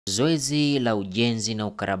Zoezi la ujenzi na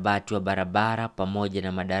ukarabati wa barabara pamoja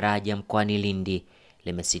na madaraja mkoani Lindi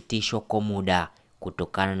limesitishwa kwa muda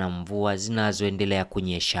kutokana na mvua zinazoendelea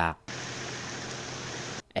kunyesha.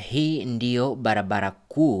 Hii ndiyo barabara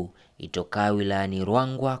kuu itokayo wilayani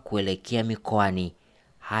Ruangwa kuelekea mikoani.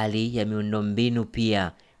 Hali ya miundombinu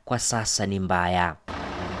pia kwa sasa ni mbaya.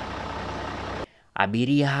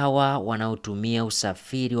 Abiria hawa wanaotumia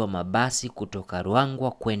usafiri wa mabasi kutoka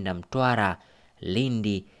Ruangwa kwenda Mtwara,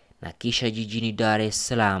 Lindi na kisha jijini Dar es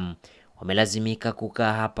Salaam wamelazimika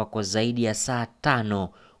kukaa hapa kwa zaidi ya saa 5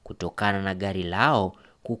 kutokana na gari lao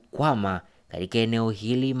kukwama katika eneo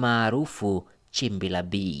hili maarufu Chimbi la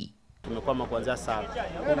B. Tumekwama kuanzia saa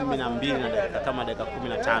 12 na dakika kama dakika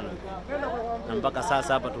 15. Na mpaka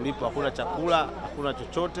sasa hapa tulipo hakuna chakula, hakuna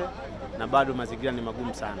chochote na bado mazingira ni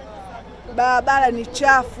magumu sana. Barabara ni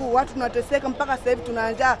chafu, watu tunateseka mpaka sasa hivi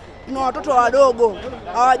tunaanza, tuna watoto wadogo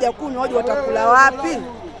hawajakunywa, waje watakula wapi?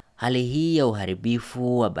 Hali hii ya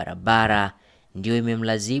uharibifu wa barabara ndio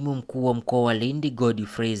imemlazimu mkuu wa mkoa wa Lindi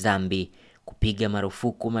Godfrey Zambi kupiga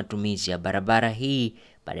marufuku matumizi ya barabara hii,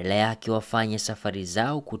 badala yake wafanye safari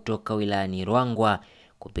zao kutoka wilayani Ruangwa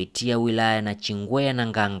kupitia wilaya na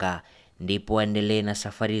Ruangwa-Nanganga ndipo waendelee na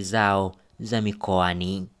safari zao za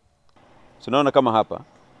mikoani. Tunaona kama hapa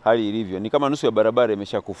hali ilivyo ni kama nusu ya barabara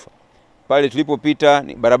imeshakufa. Pale tulipopita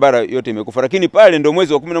barabara yote imekufa, lakini pale ndio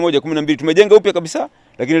mwezi wa 11 12 tumejenga upya kabisa,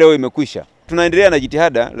 lakini leo imekwisha. Tunaendelea na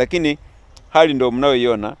jitihada, lakini hali ndio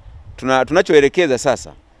mnayoiona. Tunachoelekeza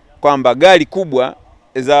sasa kwamba gari kubwa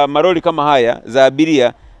za maroli kama haya za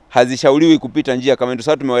abiria hazishauriwi kupita njia kama ndio.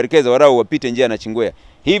 Sasa tumewaelekeza warau wapite njia na Chingwea.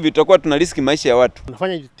 Hivi tutakuwa tuna riski maisha ya watu.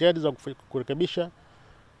 Tunafanya jitihada za kurekebisha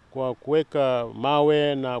kwa kuweka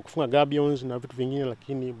mawe na kufunga gabions na vitu vingine,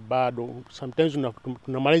 lakini bado sometimes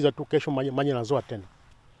tunamaliza tu, kesho maji yanazoa tena.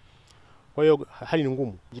 Kwa hiyo hali ni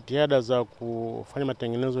ngumu. Jitihada za kufanya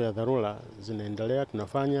matengenezo ya dharura zinaendelea,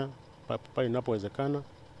 tunafanya pale inapowezekana,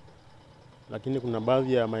 lakini kuna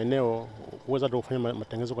baadhi ya maeneo huweza kufanya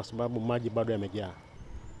matengenezo kwa sababu maji bado yamejaa.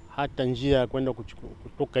 Hata njia kwenda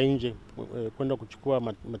kutoka nje kwenda kuchukua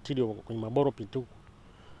material kwenye maboro pitu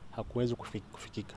hakuwezi kufikika.